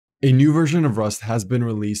A new version of Rust has been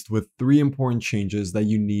released with 3 important changes that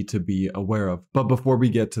you need to be aware of. But before we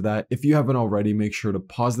get to that, if you haven't already, make sure to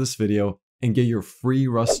pause this video and get your free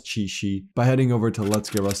Rust cheat sheet by heading over to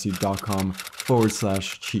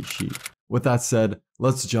letsgetrusty.com/cheat sheet. With that said,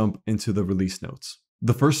 let's jump into the release notes.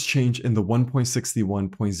 The first change in the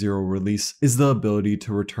 1.61.0 release is the ability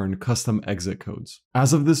to return custom exit codes.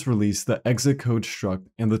 As of this release, the Exocode struct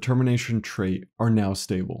and the termination trait are now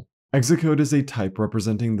stable. Exocode is a type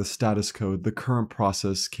representing the status code the current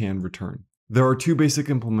process can return. There are 2 basic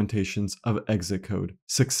implementations of exit code: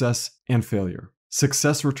 success and failure.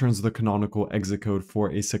 Success returns the canonical exit code for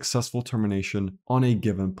a successful termination on a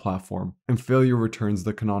given platform, and failure returns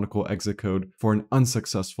the canonical exit code for an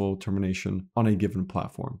unsuccessful termination on a given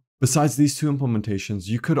platform. Besides these 2 implementations,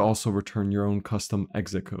 you could also return your own custom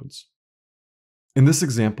exit codes. In this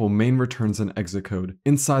example, main returns an exit code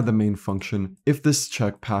inside the main function. If this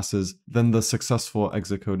check passes, then the successful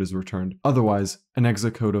exit code is returned. Otherwise, an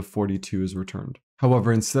exit code of 42 is returned.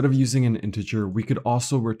 However, instead of using an integer, we could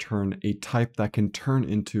also return a type that can turn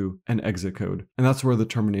into an exit code, and that's where the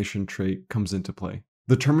termination trait comes into play.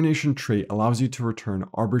 The termination trait allows you to return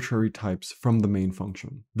arbitrary types from the main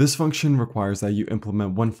function. This function requires that you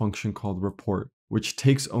implement one function called report, which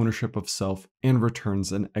takes ownership of self and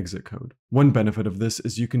returns an exit code. One benefit of this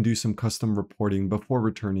is you can do some custom reporting before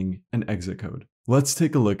returning an exit code. Let's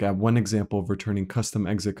take a look at one example of returning custom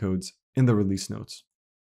exit codes in the release notes.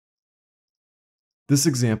 This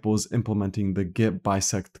example is implementing the git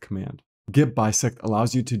bisect command. Git bisect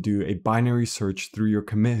allows you to do a binary search through your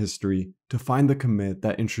commit history to find the commit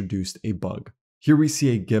that introduced a bug. Here we see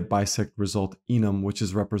a git bisect result enum, which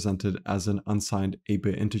is represented as an unsigned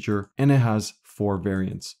 8-bit integer, and it has 4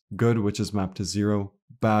 variants: good, which is mapped to 0,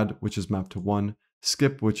 bad, which is mapped to 1,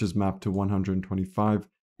 skip, which is mapped to 125,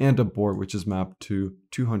 and abort, which is mapped to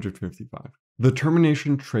 255. The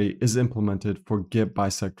termination trait is implemented for git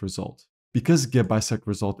bisect result. Because git bisect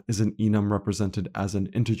result is an enum represented as an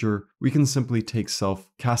integer, we can simply take self,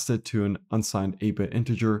 cast it to an unsigned 8-bit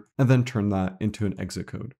integer, and then turn that into an exit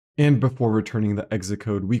code. And before returning the exit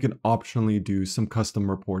code, we can optionally do some custom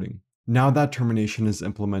reporting. Now that termination is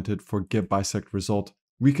implemented for git bisect result,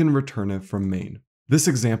 we can return it from main. This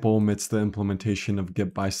example omits the implementation of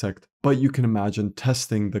git bisect, but you can imagine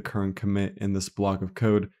testing the current commit in this block of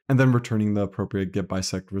code and then returning the appropriate git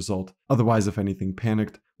bisect result. Otherwise, if anything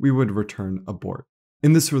panicked, we would return abort.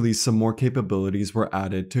 In this release, some more capabilities were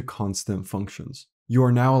added to constant functions. You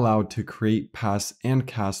are now allowed to create, pass, and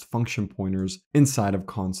cast function pointers inside of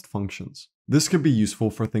const functions. This could be useful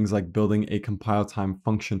for things like building a compile time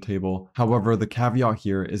function table. However, the caveat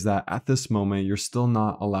here is that at this moment, you're still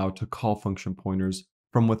not allowed to call function pointers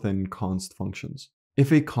from within const functions.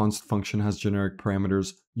 If a const function has generic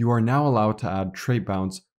parameters, you are now allowed to add trait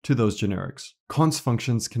bounds to those generics. Const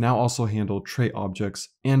functions can now also handle trait objects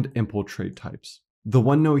and impl trait types. The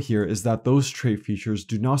one note here is that those trait features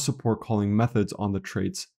do not support calling methods on the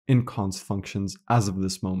traits in const functions as of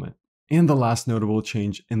this moment. And the last notable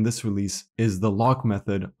change in this release is the lock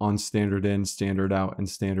method on standard in, standard out, and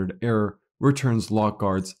standard error returns lock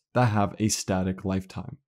guards that have a static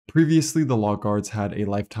lifetime. Previously, the lock guards had a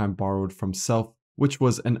lifetime borrowed from self, which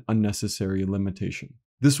was an unnecessary limitation.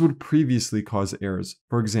 This would previously cause errors,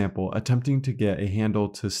 for example, attempting to get a handle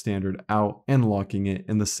to standard out and locking it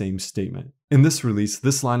in the same statement. In this release,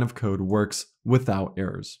 this line of code works without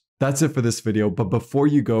errors. That's it for this video, but before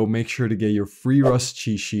you go, make sure to get your free Rust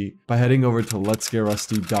cheat sheet by heading over to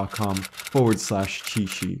letsgetrusty.com/cheat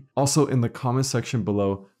sheet. Also, in the comment section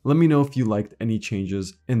below, let me know if you liked any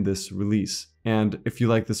changes in this release. And if you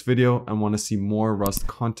like this video and want to see more Rust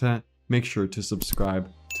content, make sure to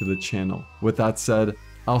subscribe to the channel. With that said,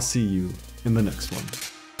 I'll see you in the next one.